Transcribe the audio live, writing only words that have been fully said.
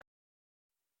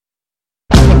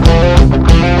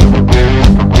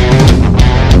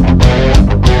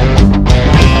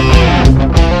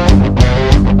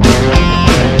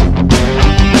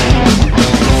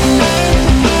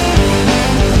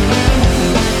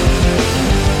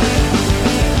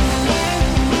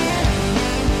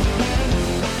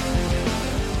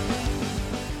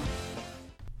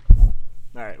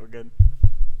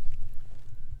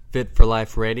Fit for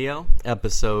Life Radio,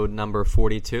 episode number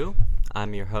 42.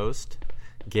 I'm your host,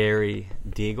 Gary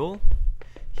Deagle,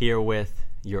 here with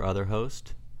your other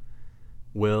host,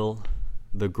 Will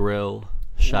the Grill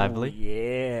Shively. Oh,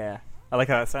 yeah. I like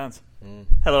how that sounds.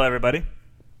 Hello, everybody.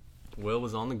 Will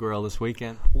was on the grill this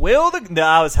weekend. No,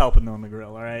 I was helping on the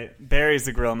grill, all right? Barry's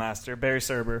the grill master. Barry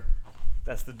Serber.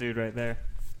 That's the dude right there.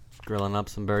 Grilling up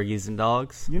some burgies and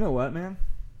dogs. You know what, man?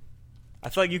 I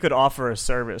feel like you could offer a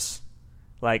service,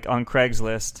 like on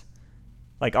Craigslist.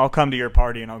 Like, I'll come to your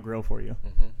party and I'll grill for you.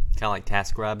 Mm-hmm. Kind of like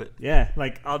TaskRabbit. Yeah,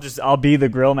 like I'll be the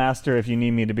grill master if you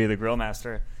need me to be the grill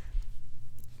master.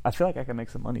 I feel like I could make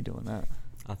some money doing that.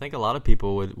 I think a lot of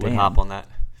people would hop on that.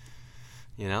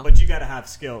 You know? But you got to have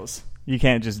skills. You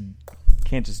can't just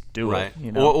do right. it.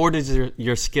 You know? Or does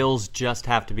your skills just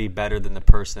have to be better than the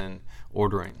person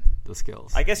ordering the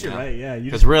skills? I guess you're right. Yeah,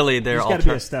 because really, you just got to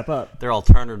be a step up. Their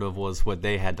alternative was what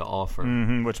they had to offer,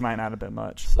 which might not have been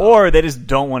much, so. Or they just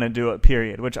don't want to do it.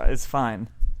 Period. Which is fine,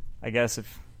 I guess.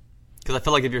 Because I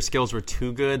feel like if your skills were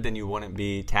too good, then you wouldn't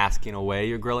be tasking away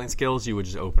your grilling skills. You would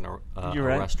just open a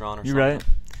restaurant or something. You're right.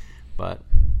 But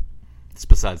it's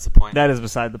besides the point. That is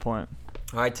beside the point.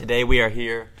 All right, today we are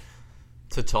here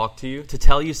to talk to you, to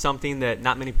tell you something that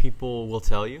not many people will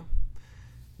tell you,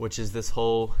 which is this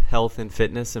whole health and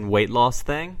fitness and weight loss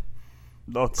thing.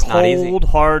 The cold,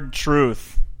 hard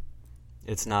truth.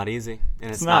 It's not easy,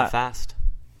 and it's not fast.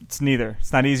 It's neither.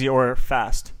 It's not easy or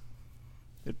fast.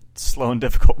 It's slow and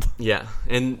difficult. Yeah,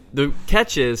 and the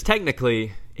catch is,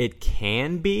 technically, it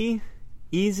can be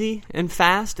easy and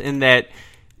fast in that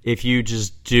if you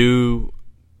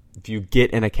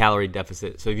get in a calorie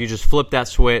deficit. So if you just flip that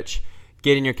switch,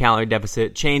 get in your calorie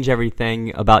deficit, change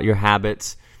everything about your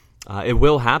habits, it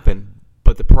will happen.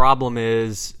 But the problem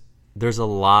is there's a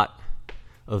lot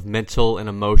of mental and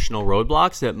emotional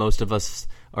roadblocks that most of us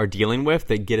are dealing with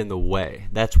that get in the way.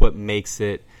 That's what makes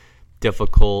it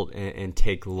difficult and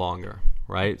take longer,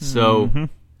 right? So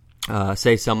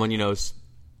say someone,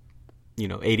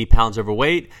 80 pounds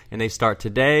overweight, and they start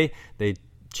today, they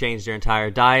change their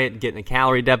entire diet, get in a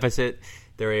calorie deficit,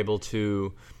 they're able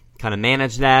to kind of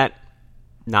manage that,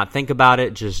 not think about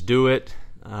it, just do it,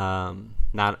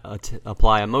 not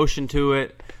apply emotion to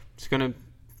it. It's going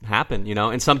to happen,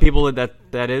 and some people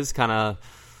that is kind of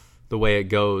the way it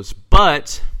goes.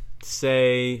 But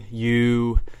say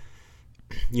you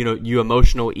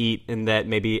emotional eat in that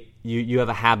maybe you have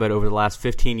a habit over the last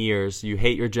 15 years. You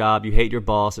hate your job, you hate your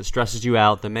boss, it stresses you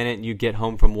out. The minute you get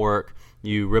home from work,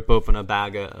 you rip open a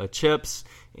bag of chips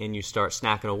and you start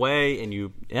snacking away, and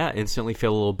you instantly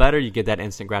feel a little better. You get that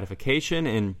instant gratification,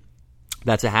 and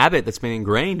that's a habit that's been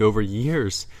ingrained over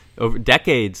years, over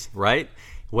decades, right?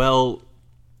 Well,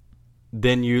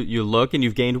 then you look and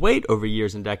you've gained weight over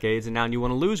years and decades, and now you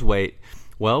want to lose weight.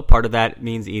 Well, part of that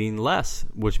means eating less,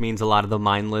 which means a lot of the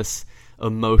mindless,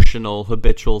 emotional,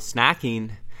 habitual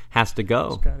snacking has to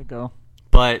go. It's got to go.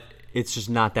 But it's just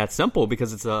not that simple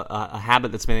because it's a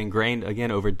habit that's been ingrained,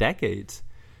 again, over decades.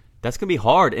 That's going to be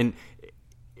hard. And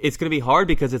it's going to be hard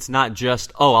because it's not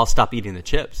just, I'll stop eating the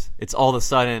chips. It's all of a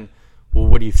sudden, well,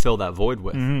 what do you fill that void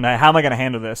with? How am I going to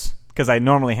handle this? Because I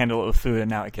normally handle it with food, and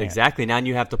now I can't. Exactly. Now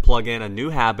you have to plug in a new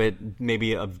habit,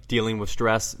 maybe of dealing with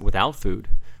stress without food,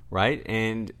 right?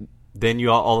 And then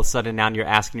you all of a sudden now you're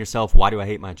asking yourself, why do I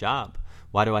hate my job?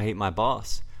 Why do I hate my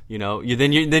boss? Now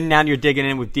you're digging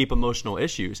in with deep emotional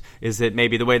issues. Is it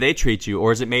maybe the way they treat you,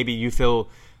 or is it maybe you feel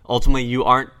ultimately you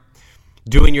aren't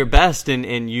doing your best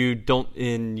and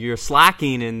you're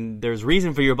slacking, and there's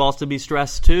reason for your boss to be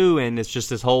stressed too, and it's just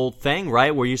this whole thing,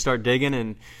 right, where you start digging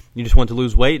and you just want to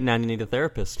lose weight, and now you need a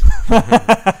therapist.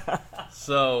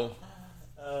 So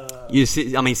you see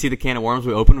the can of worms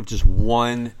we opened with just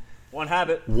one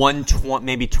habit,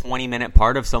 maybe 20-minute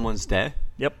part of someone's day.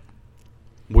 Yep.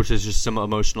 Which is just some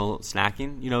emotional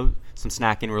snacking, some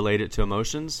snacking related to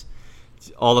emotions.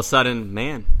 All of a sudden,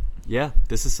 man, yeah,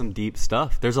 this is some deep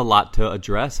stuff. There's a lot to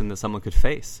address and that someone could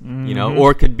face,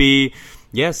 or it could be,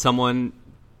 someone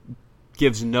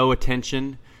gives no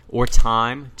attention or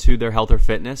time to their health or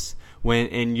fitness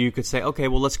and you could say, okay,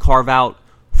 well, let's carve out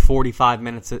 45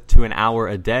 minutes to an hour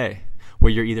a day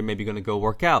where you're either maybe going to go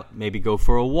work out, maybe go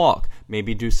for a walk,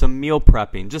 maybe do some meal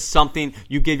prepping, just something.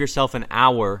 You give yourself an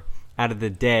hour out of the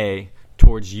day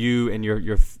towards you and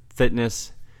your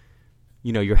fitness,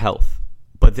 your health.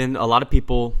 But then a lot of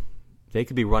people, they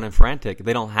could be running frantic.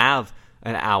 They don't have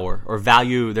an hour or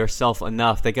value their self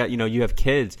enough. They got, you have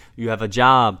kids, you have a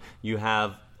job, you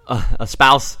have a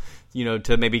spouse,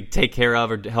 to maybe take care of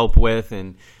or to help with,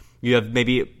 and you have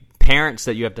maybe parents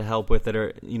that you have to help with that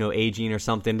are, aging or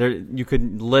something. You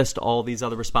could list all these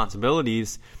other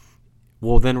responsibilities.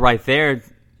 Well, then right there,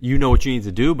 you know what you need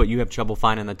to do, but you have trouble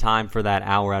finding the time for that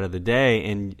hour out of the day,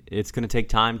 and it's going to take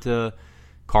time to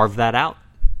carve that out,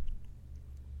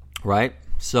 right?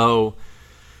 So,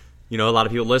 a lot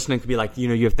of people listening could be like,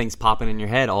 you have things popping in your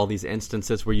head, all these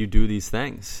instances where you do these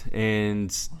things, and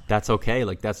that's okay.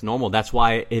 Like, that's normal. That's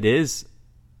why it is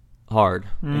hard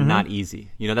and not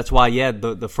easy. That's why,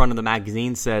 the front of the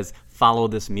magazine says, follow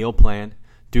this meal plan,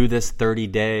 do this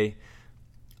 30-day,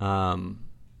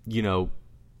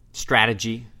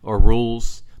 strategy or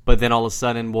rules, but then all of a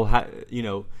sudden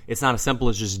it's not as simple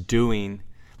as just doing.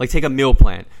 Like, take a meal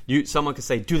plan. Someone could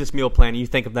say, do this meal plan, and you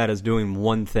think of that as doing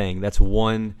one thing. That's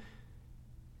one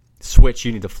switch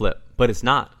you need to flip, but it's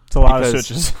not. It's a lot of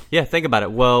switches. Yeah, think about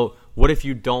it. Well, what if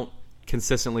you don't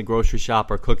consistently grocery shop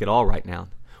or cook at all right now?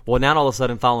 Well, now all of a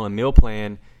sudden following a meal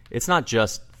plan, it's not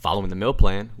just following the meal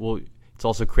plan. Well, it's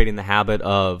also creating the habit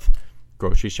of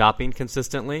grocery shopping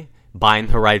consistently, buying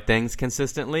the right things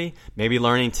consistently, maybe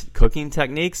learning cooking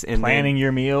techniques, and planning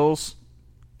your meals,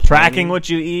 tracking what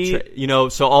you eat.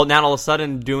 So all of a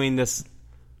sudden doing this,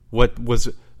 what was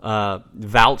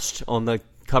vouched on the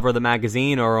cover of the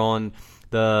magazine or on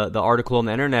the article on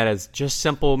the internet as just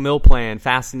simple meal plan,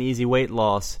 fast and easy weight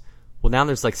loss. Well, now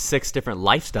there's like 6 different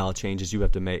lifestyle changes you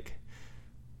have to make,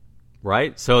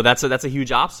 right? So that's a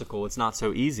huge obstacle. It's not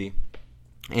so easy.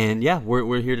 And yeah,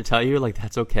 we're here to tell you, like,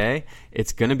 that's okay.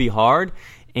 It's going to be hard.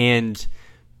 And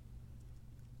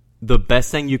the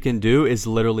best thing you can do is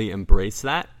literally embrace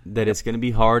that it's going to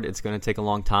be hard. It's going to take a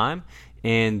long time.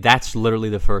 And that's literally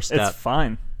the first step. It's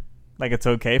fine. Like, it's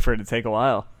okay for it to take a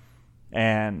while.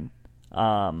 And,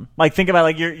 think about,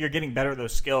 like, you're getting better at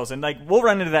those skills. And, like, we'll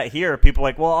run into that here. People are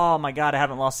like, well, oh, my God, I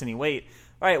haven't lost any weight.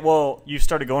 All right, well, you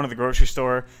started going to the grocery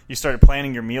store. You started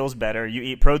planning your meals better. You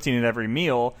eat protein at every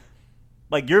meal.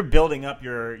 Like, you're building up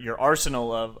your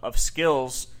arsenal of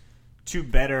skills to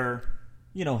better,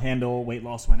 handle weight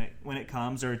loss when it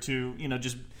comes, or to,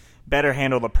 just better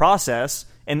handle the process.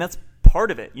 And that's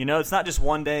part of it. It's not just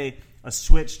one day a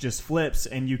switch just flips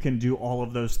and you can do all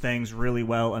of those things really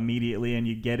well immediately and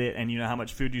you get it and you know how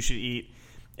much food you should eat.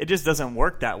 It just doesn't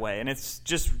work that way. And it's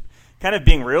just kind of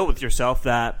being real with yourself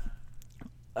that,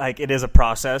 like, it is a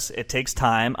process. It takes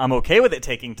time. I'm okay with it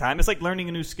taking time. It's like learning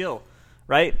a new skill.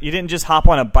 Right? You didn't just hop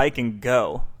on a bike and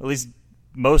go. At least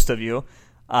most of you.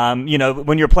 When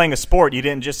you're playing a sport, you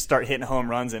didn't just start hitting home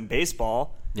runs in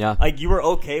baseball. Yeah. Like, you were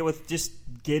okay with just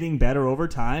getting better over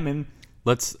time. And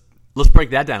let's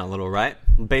break that down a little, right?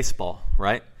 Baseball,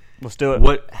 right? Let's do it.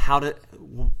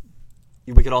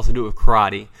 We could also do it with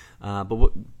karate, but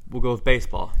we'll go with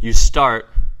baseball. You start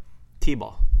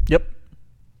T-ball. Yep.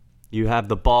 You have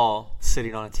the ball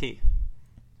sitting on a tee.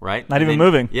 Right? Not even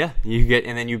moving. Yeah.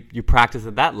 And then you practice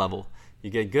at that level. You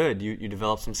get good. You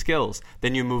develop some skills.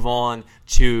 Then you move on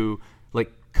to,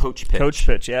 like, coach pitch. Coach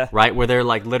pitch, yeah. Right? Where they're,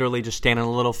 like, literally just standing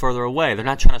a little further away. They're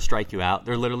not trying to strike you out.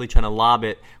 They're literally trying to lob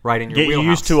it right in your wheelhouse. Get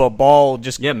used to a ball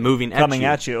just moving coming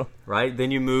at you. Right? Then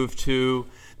you move to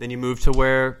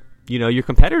where, your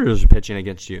competitors are pitching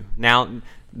against you. Now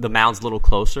the mound's a little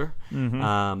closer.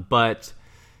 Mm-hmm. But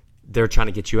they're trying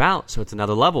to get you out, so it's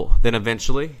another level. Then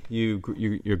eventually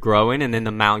you're growing, and then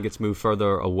the mound gets moved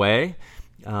further away,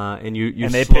 and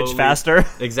they pitch faster.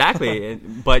 Exactly,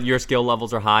 but your skill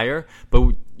levels are higher.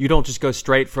 But you don't just go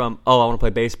straight from, I want to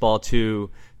play baseball, to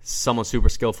someone super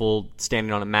skillful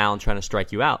standing on a mound trying to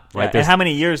strike you out. Right? Yeah, and how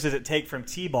many years does it take from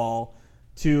T-ball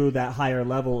to that higher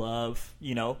level of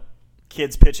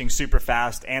kids pitching super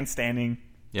fast and standing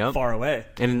far away?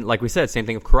 And like we said, same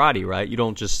thing with karate, right? You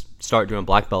don't just start doing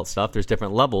black belt stuff. There's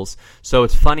different levels. So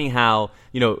it's funny how,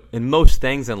 in most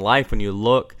things in life, when you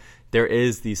look, there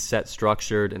is these set,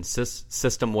 structured, and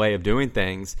system way of doing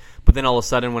things. But then all of a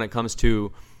sudden, when it comes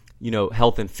to,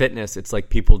 health and fitness, it's like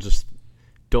people just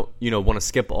don't, want to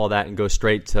skip all that and go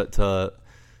straight to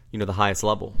the highest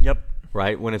level. Yep.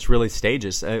 Right? When it's really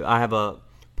stages. I have a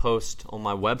post on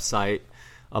my website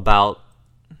about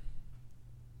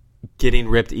getting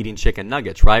ripped eating chicken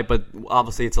nuggets, right? But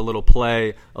obviously it's a little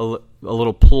play, a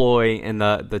little ploy in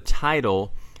the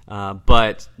title.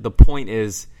 But the point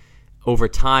is, over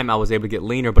time I was able to get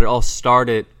leaner, but it all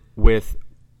started with,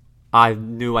 I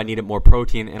knew I needed more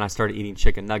protein, and I started eating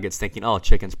chicken nuggets thinking,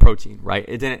 chicken's protein, right?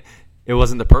 It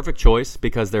wasn't the perfect choice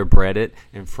because they're breaded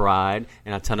and fried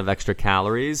and a ton of extra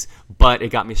calories, but it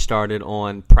got me started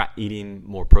on eating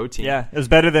more protein. Yeah, it was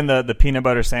better than the peanut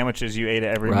butter sandwiches you ate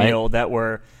at every meal that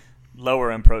were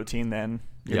lower in protein than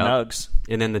your nugs.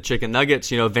 And then the chicken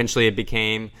nuggets, eventually it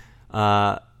became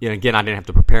Again, I didn't have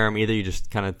to prepare them either. You just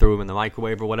kind of threw them in the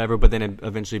microwave or whatever. But then it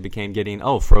eventually became getting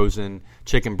frozen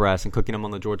chicken breasts and cooking them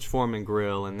on the George Foreman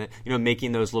grill, and then,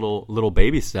 making those little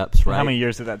baby steps. Right? How many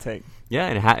years did that take?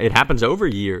 Yeah, it happens over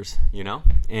years.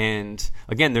 And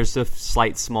again, there's a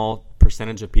slight small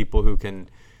percentage of people who can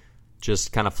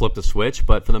just kind of flip the switch,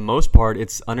 but for the most part,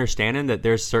 it's understanding that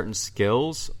there's certain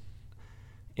skills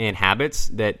and habits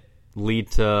that lead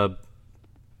to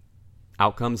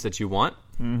outcomes that you want.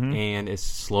 And it's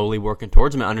slowly working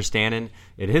towards them and understanding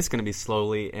it is going to be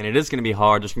slowly and it is going to be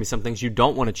hard. There's going to be some things you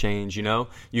don't want to change.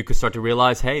 You could start to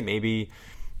realize, hey, maybe,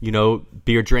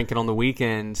 beer drinking on the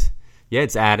weekend,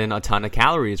 it's adding a ton of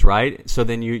calories, right? So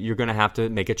then you're going to have to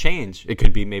make a change. It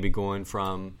could be maybe going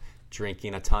from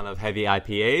drinking a ton of heavy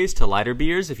IPAs to lighter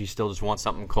beers if you still just want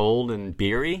something cold and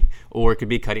beery, or it could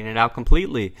be cutting it out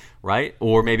completely, right?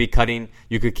 Or maybe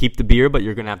you could keep the beer, but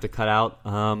you're going to have to cut out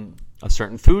a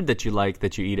certain food that you like,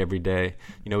 that you eat every day.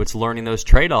 It's learning those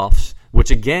trade-offs,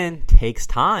 which again takes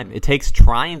time. It takes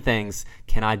trying things.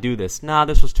 Can I do this? Nah, I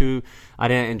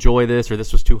didn't enjoy this, or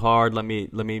this was too hard. Let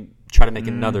me try to make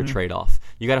another trade-off.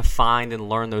 You got to find and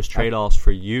learn those trade-offs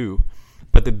for you.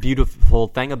 But the beautiful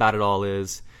thing about it all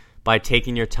is, by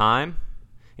taking your time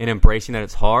and embracing that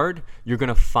it's hard, you're going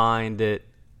to find it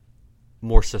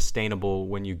more sustainable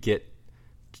when you get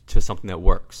to something that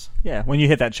works. Yeah, when you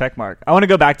hit that check mark. I want to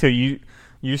go back to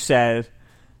you said,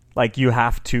 like, you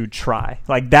have to try.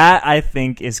 Like, that I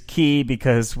think is key,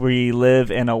 because we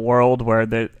live in a world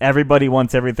where everybody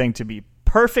wants everything to be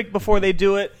perfect before they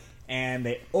do it, and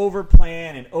they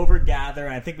overplan and overgather.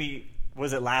 And I think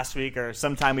was it last week or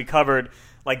sometime we covered,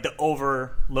 like, the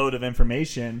overload of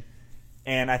information.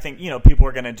 And I think, people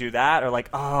are going to do that, or like,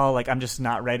 I'm just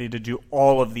not ready to do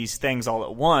all of these things all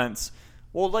at once.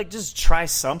 Well, like, just try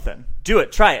something. Do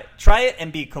it. Try it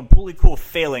and be completely cool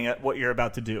failing at what you're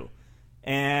about to do.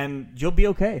 And you'll be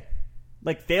okay.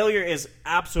 Like, failure is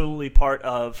absolutely part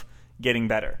of getting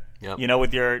better. Yep.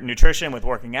 With your nutrition, with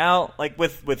working out, like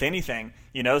with anything.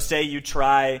 Say you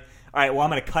try, all right, well,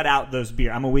 I'm going to cut out those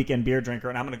beer. I'm a weekend beer drinker,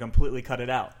 and I'm going to completely cut it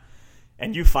out.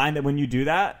 And you find that when you do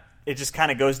that, it just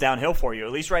kind of goes downhill for you,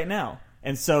 at least right now.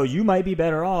 And so you might be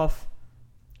better off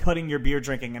cutting your beer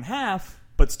drinking in half,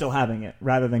 but still having it,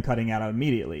 rather than cutting out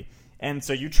immediately. And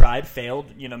so you tried,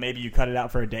 failed. Maybe you cut it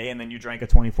out for a day, and then you drank a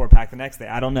 24-pack the next day.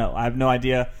 I don't know. I have no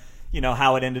idea,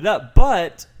 how it ended up.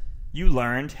 But you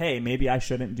learned, hey, maybe I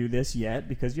shouldn't do this yet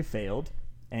because you failed,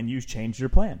 and you changed your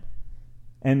plan.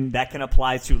 And that can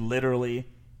apply to literally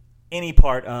any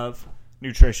part of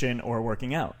nutrition or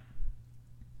working out.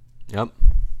 Yep.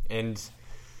 And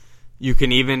you can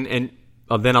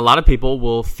then a lot of people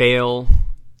will fail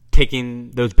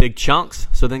taking those big chunks.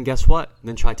 So then guess what?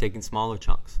 Then try taking smaller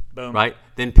chunks. Boom. Right?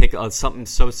 Then pick something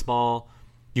so small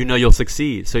you'll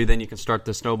succeed. So then you can start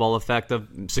the snowball effect of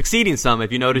succeeding some.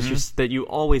 If you notice that you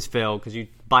always fail because you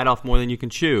bite off more than you can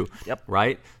chew. Yep.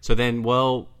 Right? So then,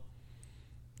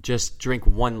 just drink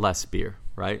one less beer.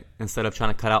 Right? Instead of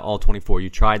trying to cut out all 24. You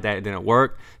tried that, it didn't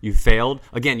work. You failed.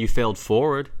 Again, you failed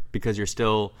forward because you're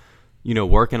still,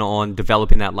 working on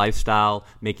developing that lifestyle,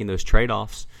 making those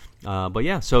trade-offs.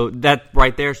 So that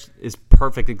right there is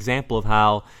perfect example of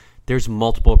how there's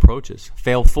multiple approaches.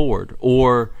 Fail forward,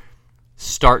 or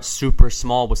start super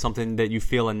small with something that you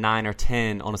feel a 9 or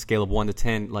 10 on a scale of 1 to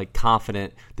 10, like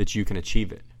confident that you can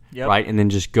achieve it. Yep. Right? And then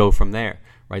just go from there.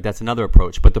 Right? That's another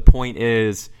approach. But the point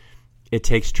is, it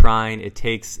takes trying, it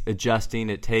takes adjusting,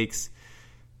 it takes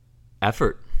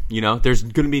effort. There's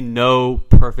going to be no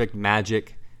perfect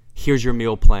magic. Here's your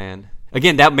meal plan.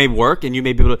 Again, that may work, and you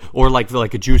may be able to, or like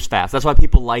a juice fast. That's why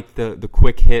people like the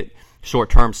quick hit, short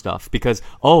term stuff, because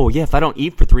if I don't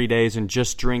eat for 3 days and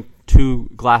just drink 2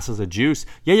 glasses of juice,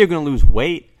 you're going to lose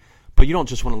weight, but you don't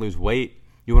just want to lose weight.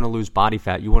 You want to lose body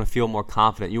fat. You want to feel more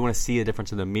confident. You want to see a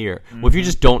difference in the mirror. Well, if you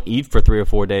just don't eat for 3 or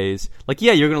 4 days,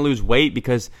 you're going to lose weight,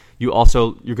 because you're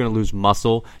going to lose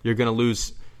muscle. You're going to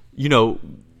lose,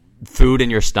 food in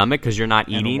your stomach because you're not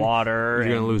eating. And water.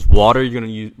 You're going to lose water. You're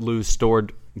going to lose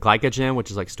stored glycogen,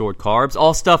 which is like stored carbs.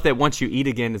 All stuff that once you eat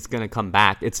again, it's going to come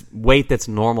back. It's weight that's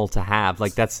normal to have.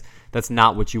 That's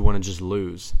not what you want to just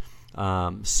lose.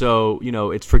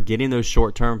 It's forgetting those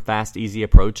short-term, fast, easy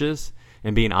approaches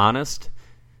and being honest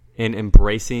and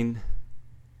embracing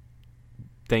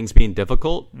things being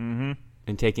difficult and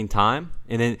taking time.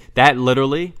 And then that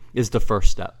literally is the first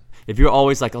step. If you're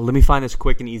always like, let me find this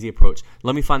quick and easy approach.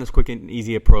 Let me find this quick and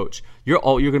easy approach. You're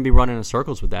going to be running in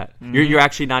circles with that. You're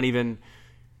actually not even.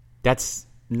 That's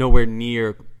nowhere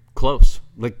near close.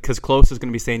 Because close is going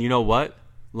to be saying, you know what?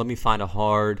 Let me find a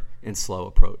hard and slow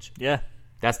approach. Yeah.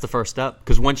 That's the first step.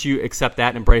 Because once you accept that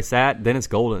and embrace that, then it's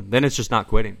golden. Then it's just not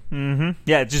quitting.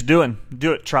 Yeah, just do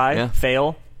it. Try, Yeah.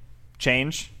 fail,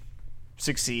 change,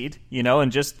 succeed,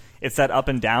 and just it's that up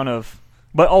and down of,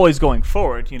 but always going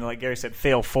forward. Like Gary said,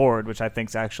 fail forward, which I think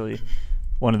is actually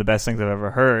one of the best things I've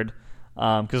ever heard.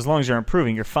 Because as long as you're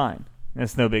improving, you're fine.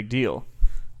 It's no big deal.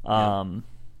 I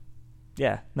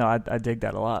dig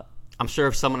that a lot. I'm sure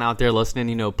if someone out there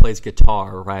listening, plays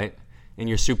guitar, right? And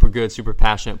you're super good, super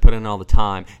passionate, put in all the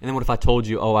time. And then what if I told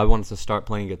you, I wanted to start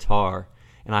playing guitar,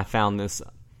 and I found this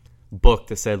book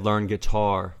that said learn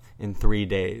guitar in 3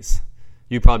 days?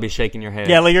 You'd probably be shaking your head.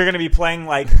 Yeah, like you're going to be playing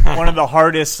like one of the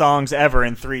hardest songs ever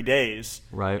in 3 days.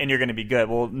 Right. And you're going to be good.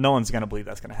 Well, no one's going to believe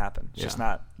that's going to happen. It's just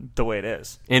not the way it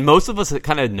is. And most of us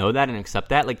kind of know that and accept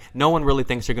that. Like, no one really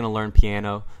thinks they're going to learn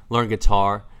piano, learn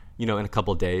guitar, in a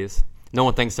couple of days. No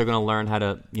one thinks they're going to learn how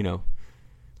to,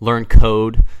 learn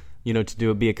code,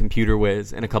 to be a computer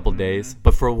whiz in a couple of days.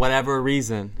 But for whatever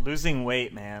reason, Losing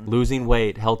weight, man. losing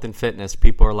weight, health and fitness,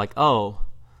 people are like,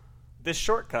 This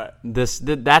shortcut.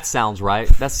 that sounds right.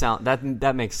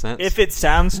 That makes sense. If it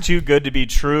sounds too good to be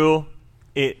true,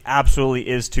 it absolutely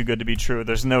is too good to be true.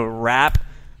 There's no wrap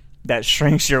that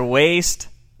shrinks your waist,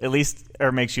 at least,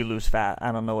 or makes you lose fat.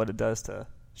 I don't know what it does to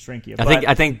shrink you.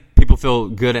 I think people feel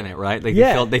good in it, right? Like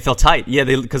they feel tight. Yeah,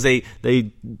 because they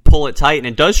pull it tight and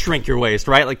it does shrink your waist,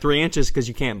 right? Like 3 inches because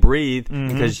you can't breathe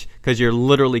because you're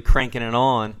literally cranking it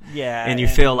on. Yeah, and you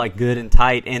feel like good and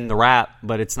tight in the wrap,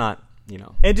 but it's not.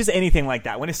 And just anything like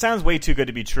that. When it sounds way too good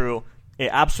to be true, it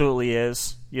absolutely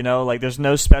is. Like there's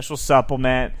no special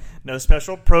supplement, no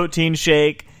special protein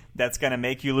shake that's going to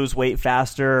make you lose weight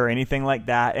faster or anything like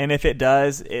that. And if it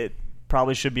does, it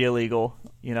probably should be illegal,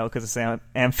 because it's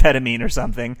amphetamine or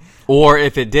something. Or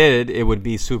if it did, it would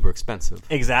be super expensive.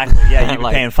 Exactly. Yeah, you'd be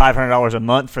paying $500 a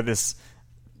month for this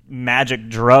magic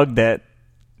drug that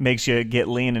makes you get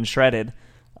lean and shredded.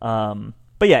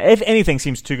 But yeah, if anything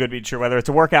seems too good to be true, whether it's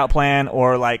a workout plan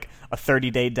or like a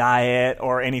 30-day diet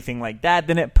or anything like that,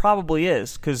 then it probably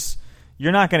is, because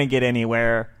you're not going to get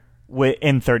anywhere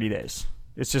in 30 days.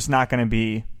 It's just not going to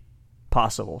be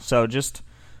possible. So just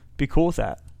be cool with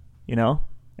that,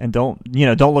 and don't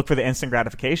look for the instant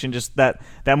gratification. Just that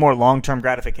more long-term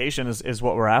gratification is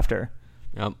what we're after.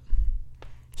 Yep.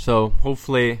 So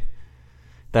hopefully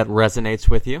that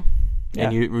resonates with you. Yeah.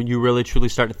 And you really truly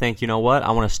start to think, I want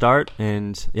to start,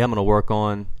 and I'm going to work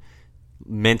on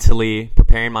mentally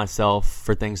preparing myself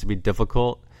for things to be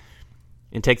difficult,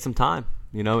 and take some time,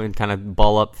 and kind of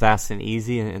ball up fast and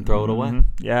easy and throw it away.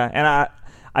 Yeah, and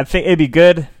I think it'd be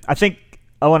good. I think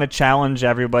I want to challenge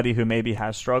everybody who maybe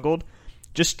has struggled.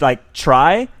 Just like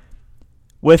try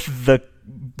with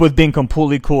being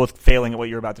completely cool with failing at what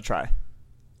you're about to try.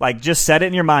 Like just set it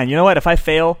in your mind. You know what? If I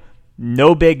fail,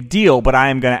 no big deal, but I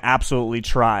am going to absolutely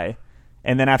try.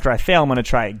 And then after I fail, I'm going to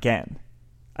try again.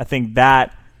 I think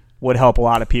that would help a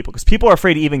lot of people, because people are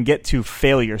afraid to even get to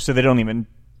failure, so they don't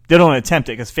attempt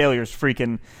it, because failure is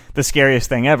freaking the scariest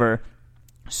thing ever.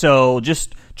 So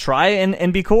just try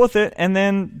and be cool with it, and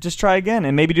then just try again,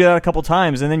 and maybe do that a couple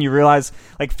times, and then you realize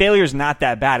like failure is not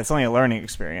that bad. It's only a learning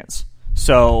experience.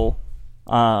 So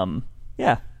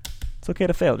yeah, it's okay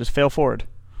to fail. Just fail forward.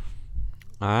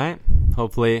 All right.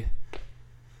 Hopefully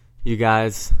you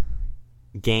guys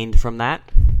gained from that,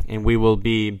 and we will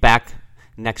be back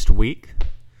next week.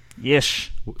 Yes.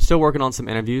 Still working on some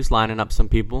interviews, lining up some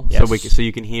people, Yes. so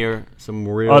you can hear some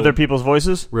real Other people's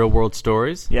voices. real world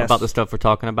stories Yes. about the stuff we're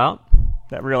talking about.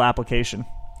 That real application.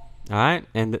 All right,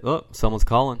 and someone's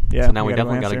calling. Yeah, so now we we gotta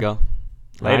definitely got to answer.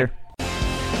 go. Later. All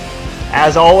right.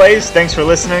 As always, thanks for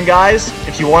listening, guys.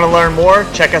 If you want to learn more,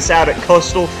 check us out at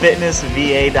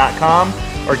coastalfitnessva.com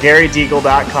or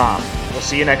GaryDeagle.com. We'll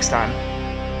see you next time.